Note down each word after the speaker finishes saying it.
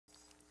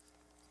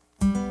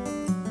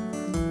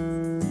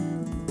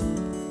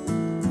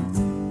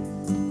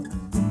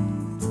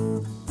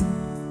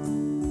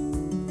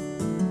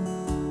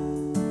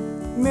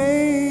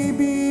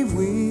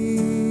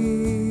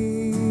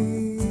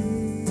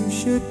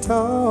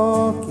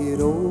talk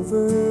it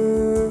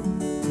over.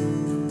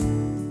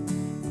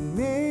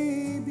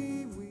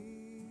 Maybe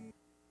we...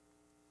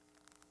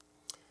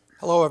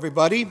 Hello,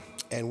 everybody,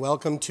 and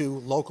welcome to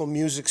Local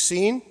Music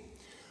Scene.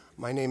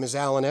 My name is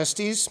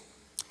Estes,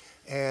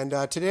 and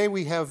today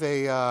we have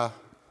a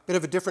bit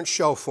of a different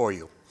show for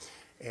you.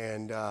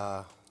 And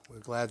we're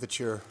glad that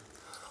you're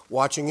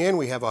watching in.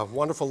 We have a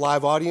wonderful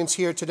live audience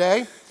here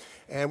today,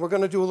 and we're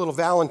going to do a little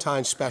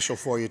Valentine special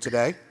for you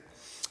today.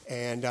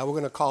 And we're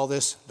going to call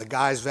this the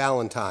Guys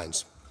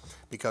Valentines,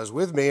 because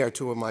with me are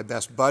two of my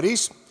best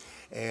buddies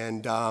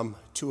and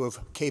two of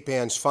Cape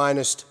Ann's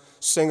finest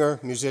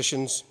singer,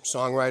 musicians,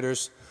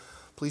 songwriters.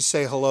 Please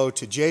say hello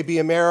to J.B.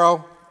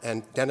 Amero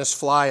and Dennis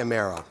Fly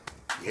Amero.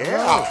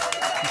 Yeah.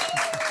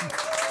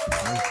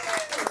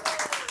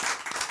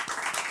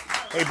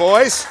 Hey,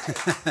 boys.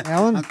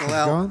 Alan, Uncle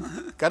Al.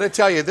 Got to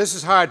tell you, this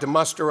is hard to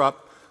muster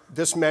up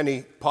this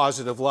many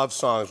positive love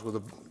songs with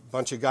a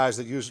bunch of guys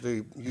that used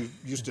to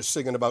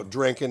singing about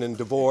drinking and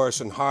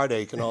divorce and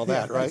heartache and all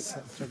that, right?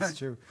 That's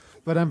true.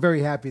 But I'm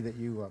very happy that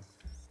you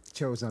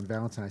chose on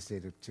Valentine's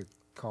Day to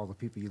call the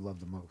people you love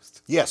the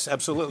most. Yes,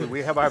 absolutely.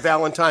 We have our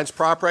Valentine's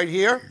prop right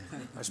here,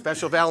 our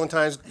special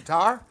Valentine's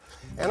guitar,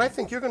 and I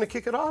think you're going to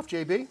kick it off,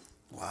 JB.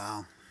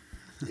 Wow.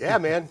 Yeah,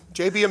 man.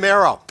 JB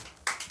Amero.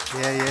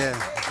 Yeah.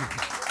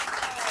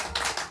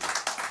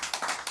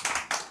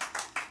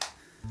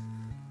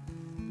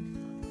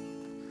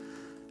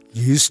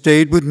 You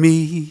stayed with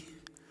me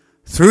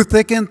through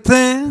thick and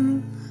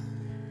thin.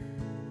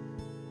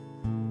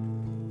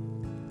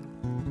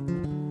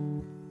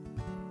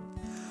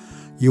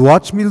 You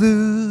watched me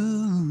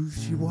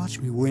lose, you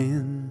watched me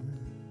win.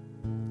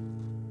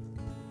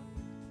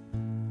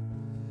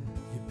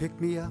 You picked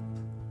me up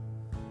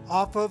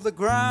off of the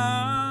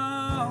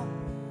ground.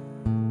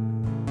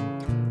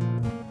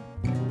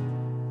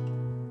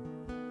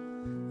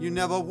 You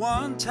never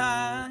one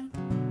time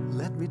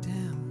let me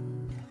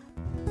down,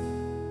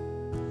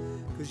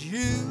 'cause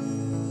you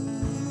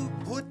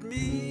put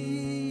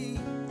me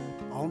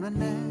on a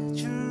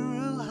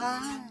natural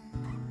high.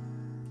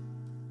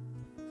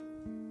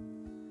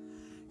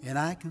 And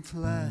I can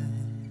fly,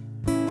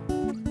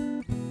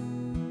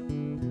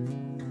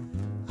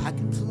 I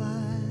can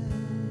fly.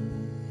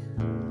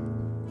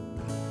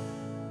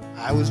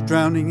 I was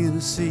drowning in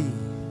a sea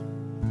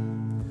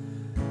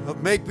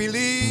of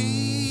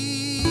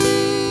make-believe,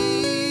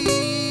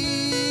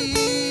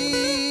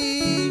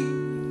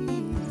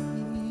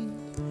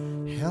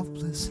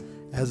 helpless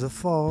as a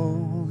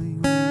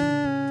falling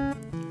leaf.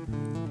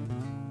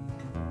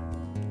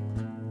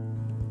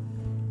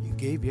 You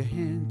gave your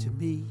hand to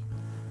me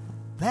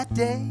that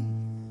day,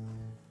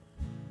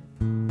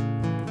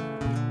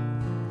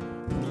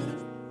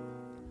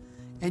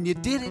 and you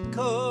did it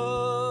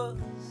 'cause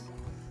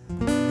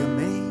you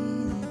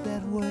made it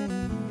that way.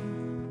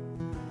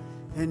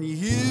 And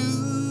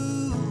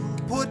you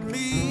put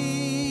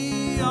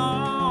me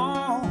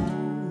on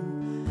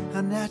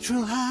a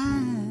natural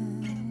high,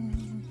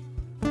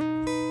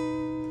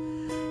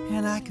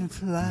 and I can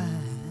fly.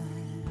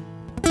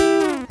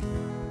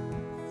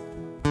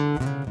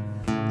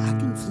 I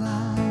can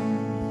fly.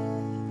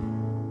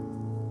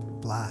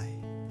 Fly.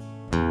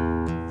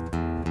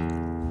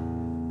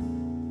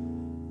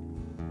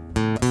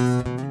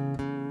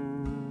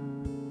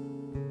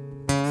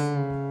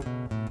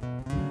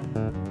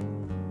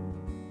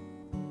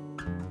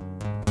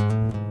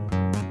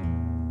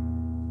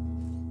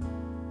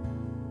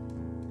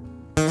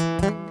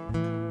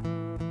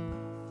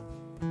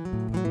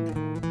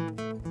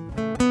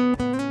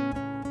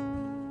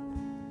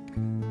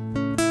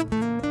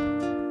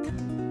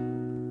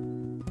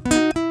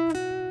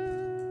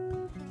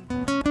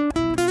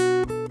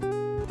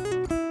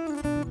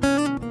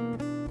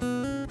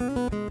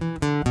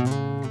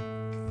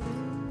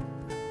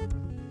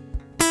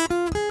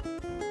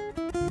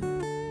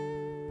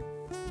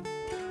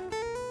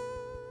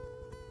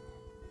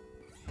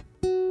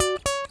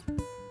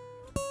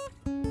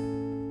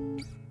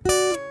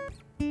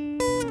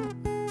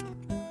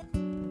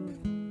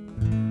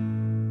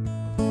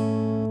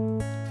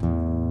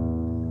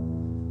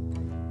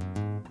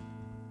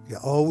 You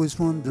always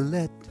wanted to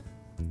let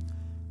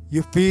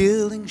your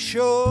feelings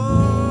show.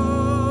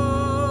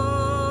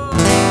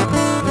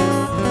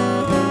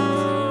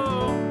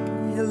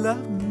 You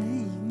love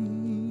me,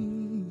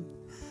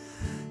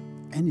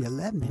 and you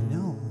let me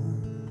know.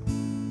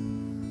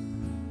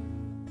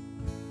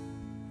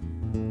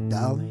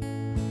 Darling,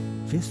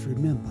 just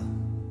remember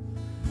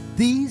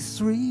these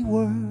 3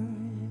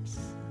 words: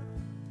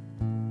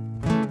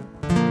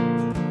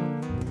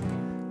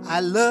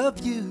 I love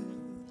you,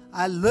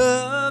 I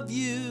love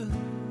you,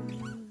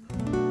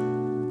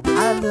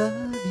 I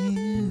love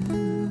you.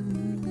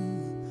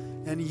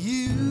 And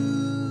you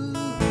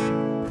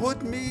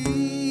put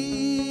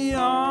me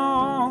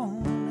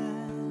on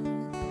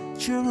a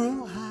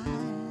natural high,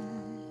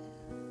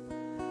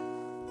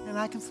 and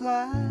I can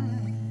fly.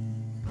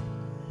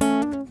 I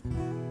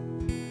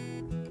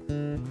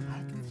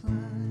can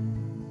fly.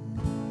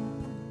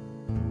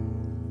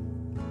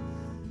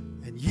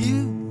 And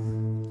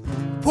you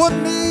put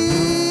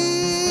me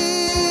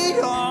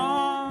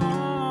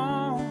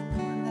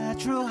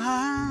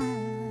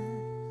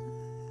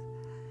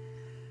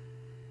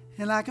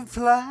I can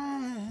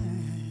fly.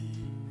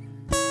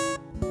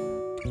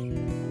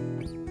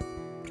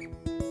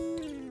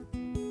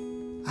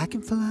 I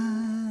can fly.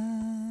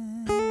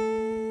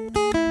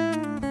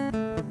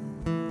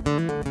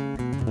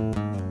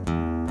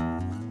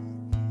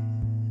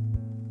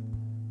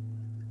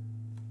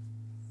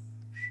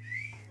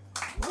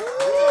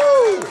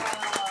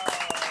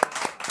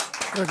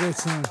 What a great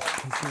song.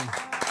 Great song.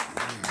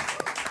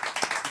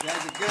 You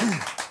guys are good.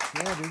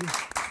 Yeah, baby.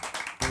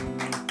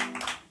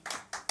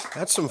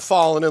 That's some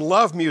falling in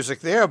love music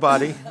there,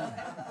 buddy.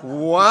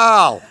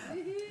 Wow.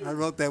 I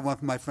wrote that one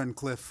for my friend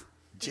Cliff.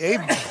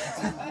 J.B.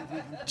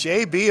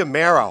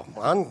 Amero.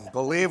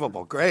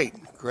 Unbelievable. Great.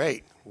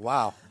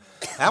 Wow.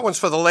 That one's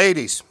for the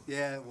ladies.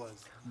 Yeah, it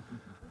was.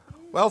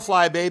 Well,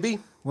 Fly Baby,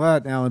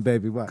 What, Alan,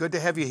 baby? What? good to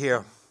have you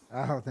here.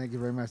 Oh, thank you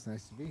very much.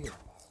 Nice to be here.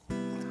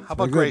 How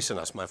about good. gracing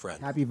us, my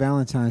friend? Happy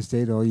Valentine's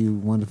Day to all you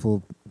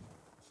wonderful,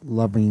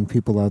 loving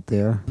people out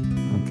there.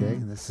 Okay,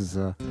 this is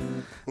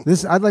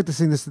this. I'd like to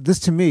sing this. This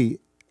to me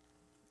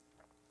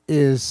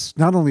is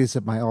not only is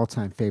it my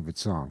all-time favorite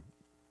song,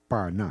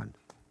 bar none,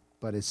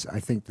 but it's I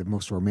think the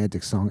most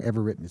romantic song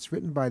ever written. It's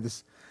written by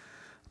this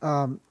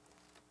a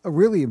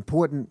really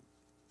important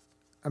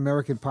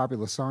American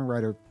popular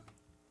songwriter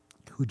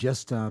who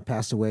just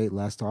passed away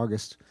last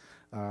August.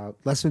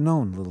 Lesser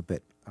known a little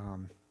bit.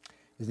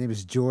 His name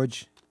is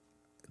George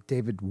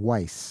David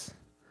Weiss.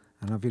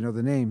 I don't know if you know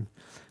the name,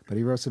 but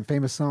he wrote some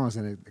famous songs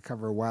and they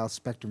cover a wild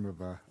spectrum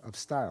of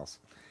styles.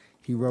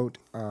 He wrote,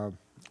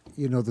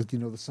 you know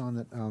the song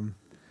that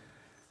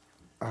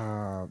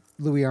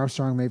Louis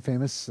Armstrong made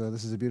famous.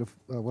 This is a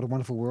beautiful, what a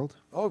wonderful world.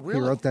 Oh, really?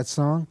 He wrote that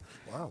song.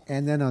 Wow.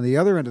 And then on the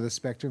other end of the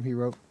spectrum, he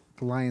wrote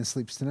 "The Lion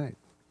Sleeps Tonight."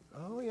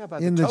 Oh, yeah,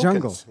 about In the the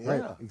jungle, tokens.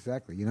 right? Yeah.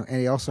 Exactly. You know,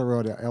 and he also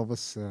wrote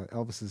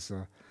Elvis's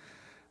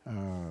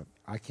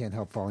 "I Can't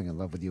Help Falling in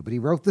Love with You." But he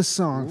wrote this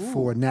song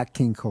for Nat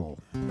King Cole,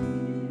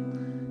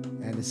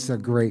 and it's a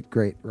great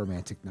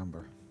romantic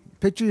number.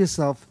 Picture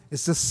yourself.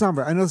 It's the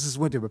summer. I know this is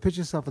winter, but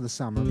picture yourself in the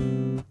summer,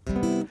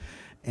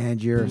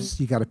 and you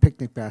got a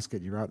picnic basket.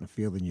 And you're out in the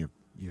field, and you're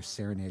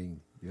serenading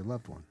your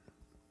loved one.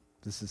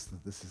 This is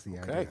the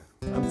Okay, idea.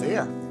 I'm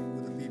there.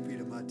 With a beef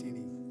Peter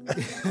Martini.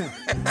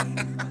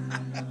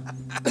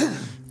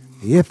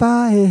 If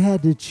I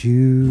had to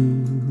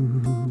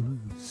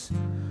choose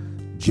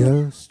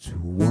just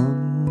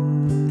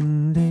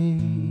one day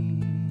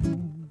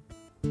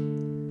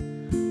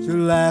to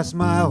last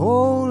my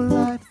whole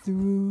life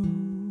through,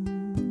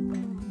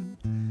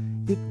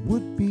 it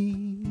would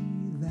be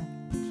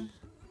that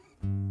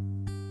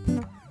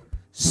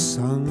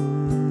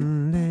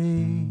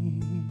Sunday,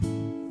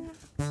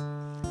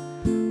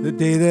 the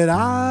day that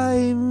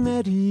I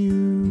met you.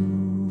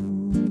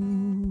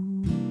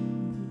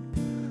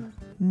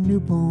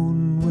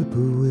 Newborn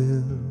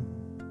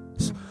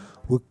whippoorwills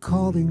were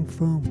calling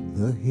from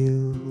the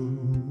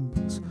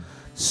hills.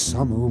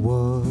 Summer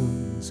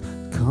was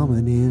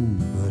coming in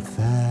but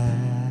fast.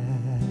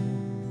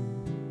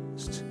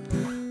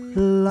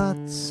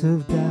 Lots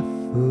of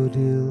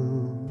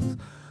daffodils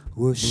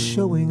were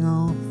showing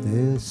off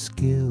their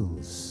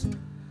skills.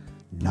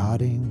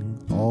 Nodding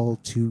all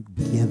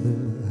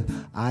together,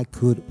 I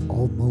could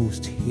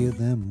almost hear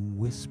them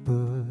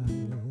whisper,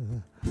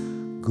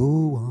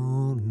 "Go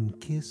on,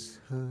 kiss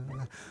her.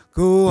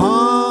 Go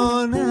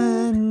on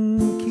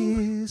and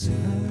kiss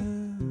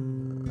her."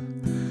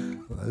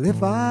 Well,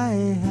 if I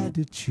had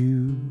to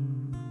choose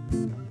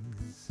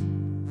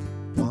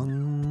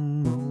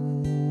one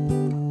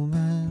moment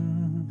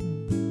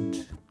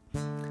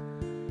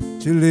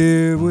to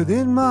live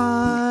within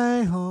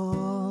my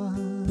heart,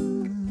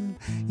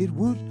 it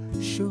would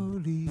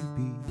surely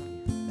be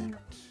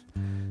that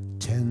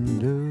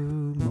tender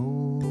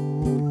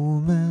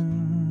moment,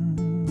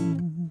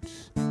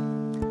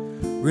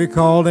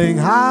 recalling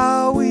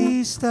how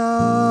we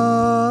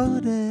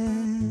started.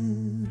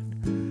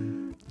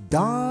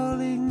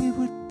 Darling, it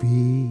would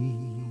be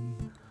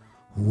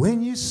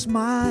when you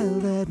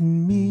smiled at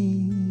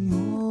me,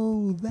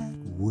 oh, that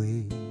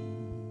way,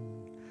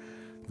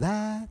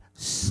 that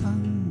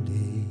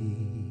Sunday,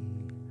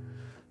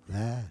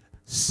 that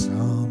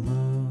summer.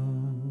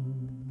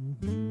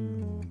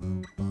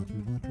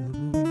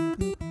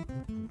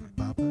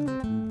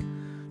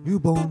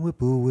 Newborn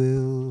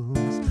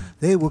whippoorwills,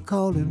 they were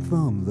calling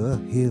from the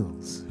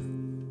hills.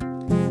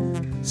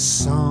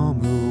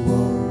 Summer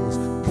was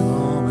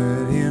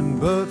coming in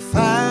but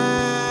fast.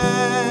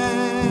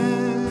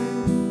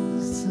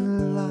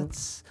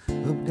 Lots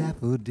of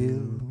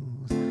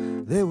daffodils,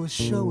 they were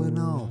showing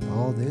off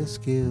all their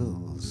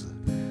skills.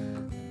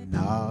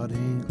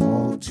 Nodding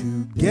all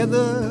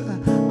together,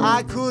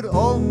 I could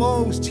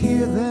almost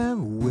hear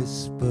them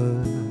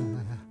whisper,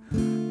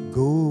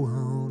 "Go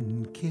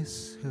on,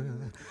 kiss her.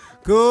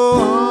 Go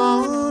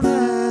on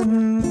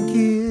and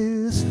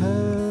kiss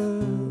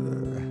her."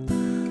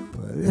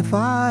 But if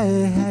I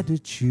had to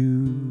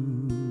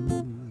choose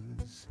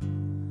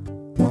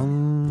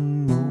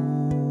one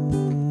moment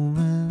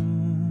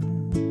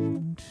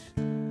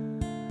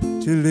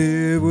to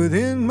live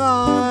within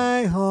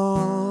my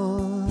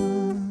heart,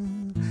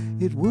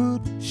 it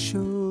would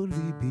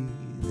surely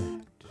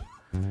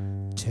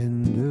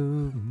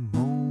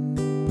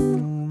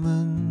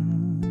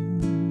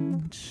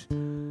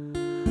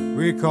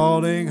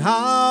recalling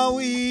how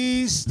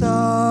we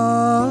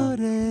started.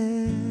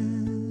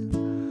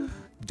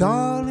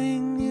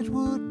 Darling, it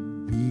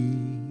would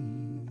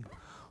be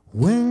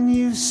when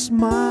you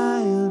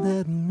smiled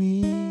at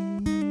me.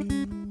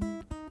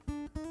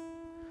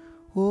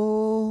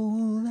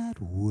 Oh, that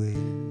way,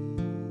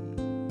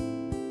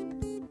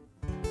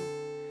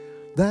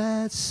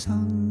 that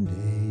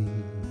Sunday,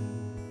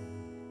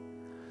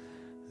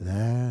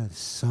 that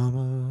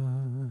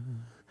summer,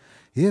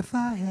 if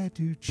I had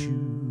to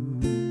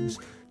choose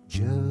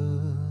just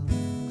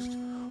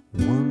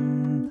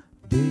one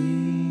day.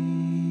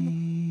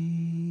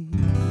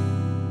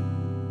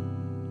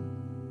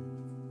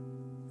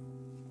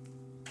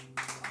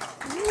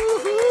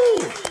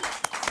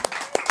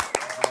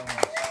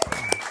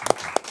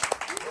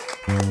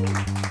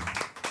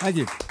 Thank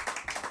you.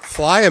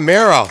 Fly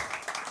Amero.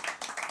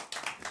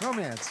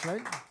 Romance,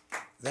 right?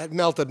 That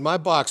melted my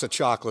box of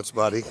chocolates,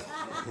 buddy.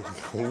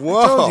 Told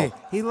Whoa. you,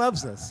 he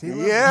loves us. He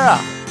loves us.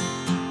 Yeah.